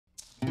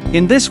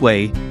In this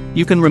way,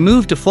 you can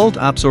remove default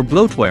apps or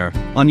bloatware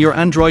on your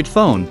Android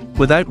phone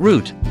without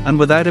root and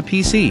without a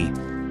PC.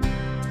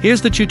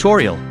 Here's the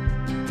tutorial.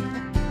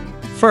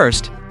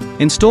 First,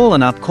 install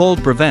an app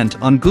called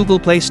Brevent on Google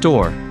Play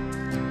Store.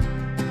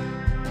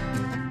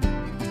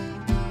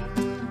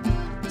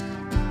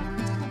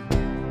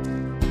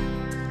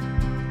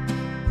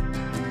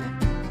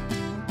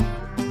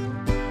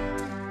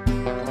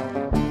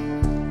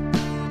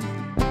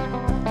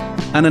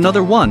 And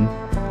another one,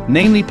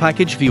 namely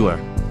Package Viewer.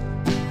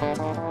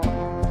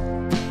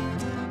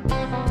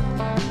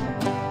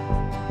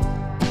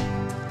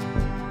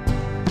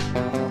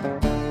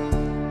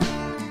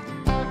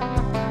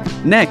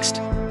 Next,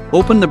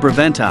 open the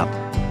Brevent app.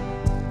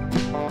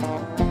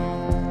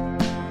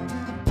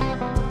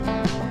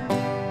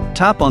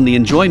 Tap on the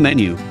Enjoy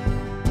menu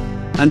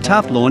and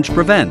tap Launch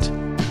Brevent.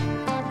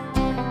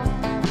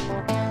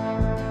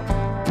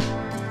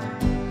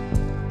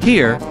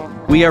 Here,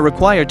 we are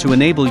required to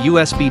enable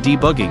USB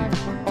debugging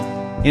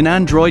in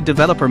Android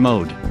developer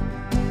mode.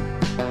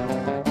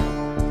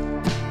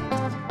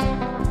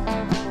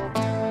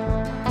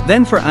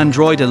 Then for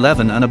Android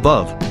 11 and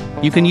above,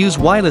 you can use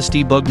Wireless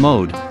Debug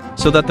mode,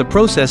 so that the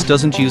process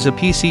doesn't use a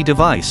PC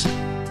device.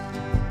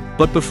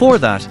 But before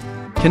that,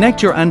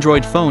 connect your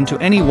Android phone to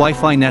any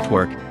Wi-Fi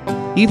network,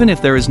 even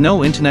if there is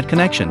no internet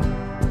connection.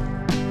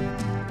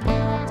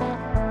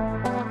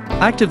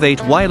 Activate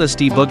Wireless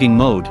Debugging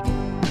mode.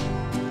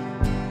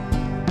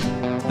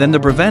 Then the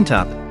Brevent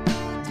app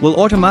will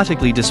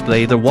automatically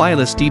display the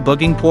Wireless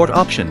Debugging port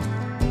option.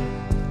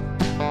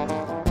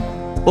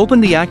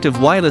 Open the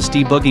active Wireless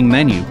Debugging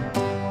menu.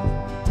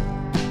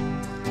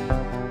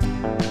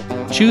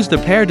 Choose the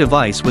Pair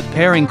device with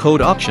Pairing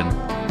Code option.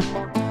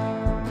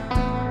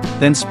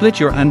 Then split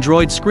your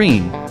Android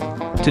screen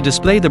to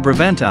display the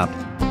Brevent app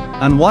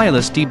and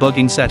Wireless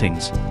Debugging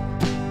settings.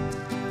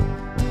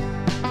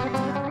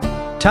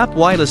 Tap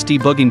Wireless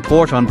Debugging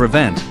port on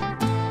Brevent.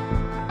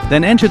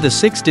 Then enter the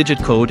 6-digit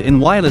code in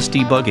Wireless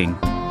Debugging.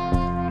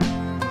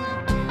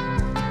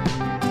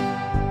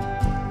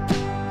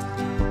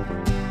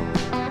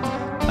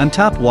 And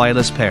tap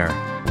Wireless Pair.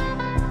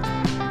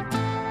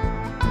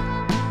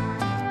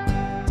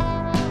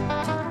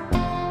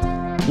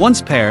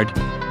 Once paired,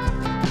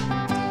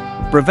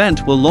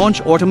 Brevent will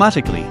launch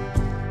automatically.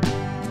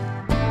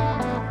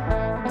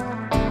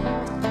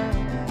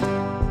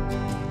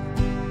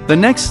 The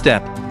next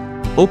step,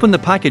 open the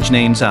Package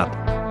Names app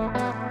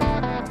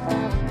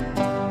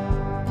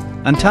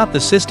and tap the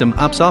System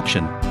Apps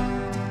option.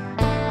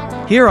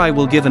 Here I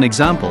will give an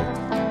example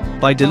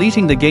by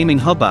deleting the Gaming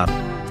Hub app,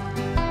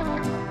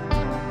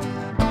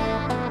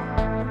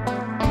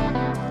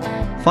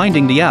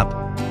 finding the app,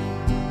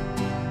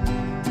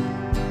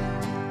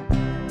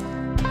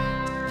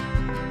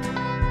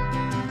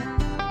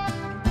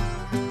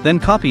 then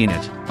copying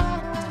it.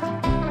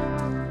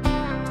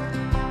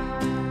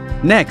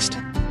 Next,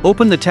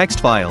 open the text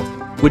file,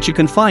 which you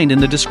can find in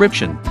the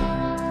description.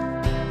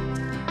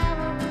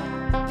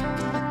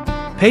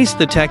 Paste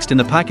the text in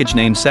the Package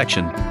Name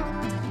section.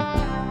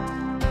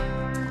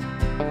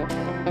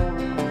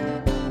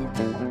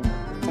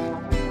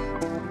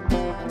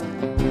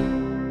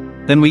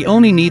 Then we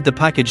only need the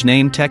package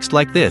name text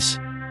like this.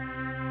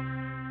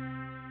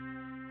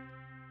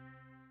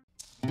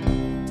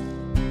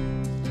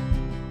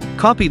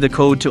 Copy the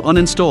code to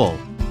uninstall.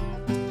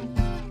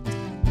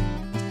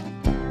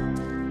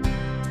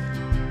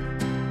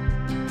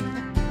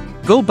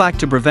 Go back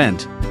to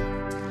Brevent.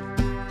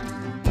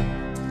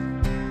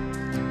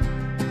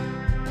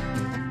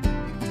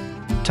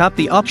 Tap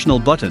the optional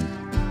button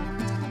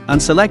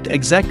and select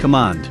Exec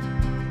command.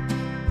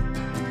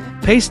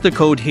 Paste the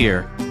code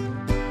here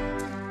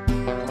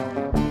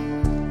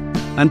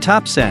and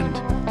tap Send.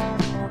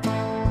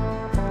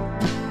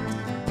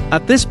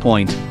 At this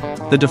point,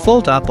 the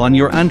default app on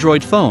your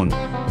Android phone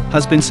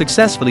has been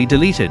successfully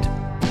deleted.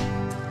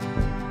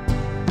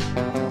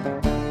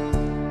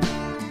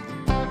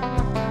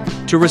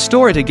 To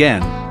restore it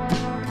again,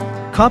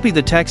 copy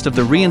the text of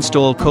the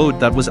reinstall code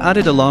that was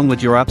added along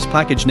with your app's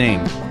package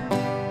name.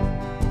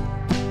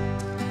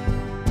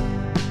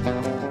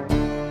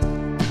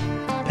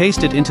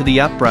 Paste it into the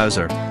app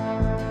browser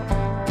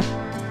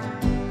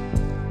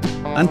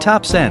and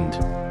tap Send.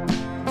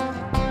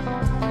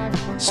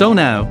 So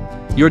now,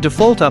 your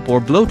default app or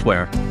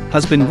bloatware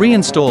has been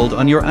reinstalled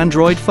on your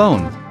Android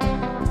phone.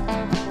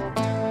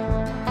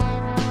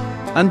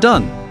 And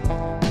done.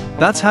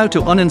 That's how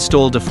to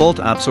uninstall default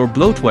apps or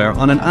bloatware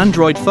on an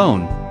Android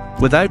phone,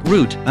 without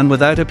root and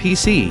without a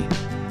PC.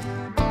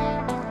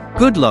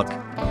 Good luck,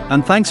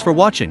 and thanks for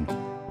watching.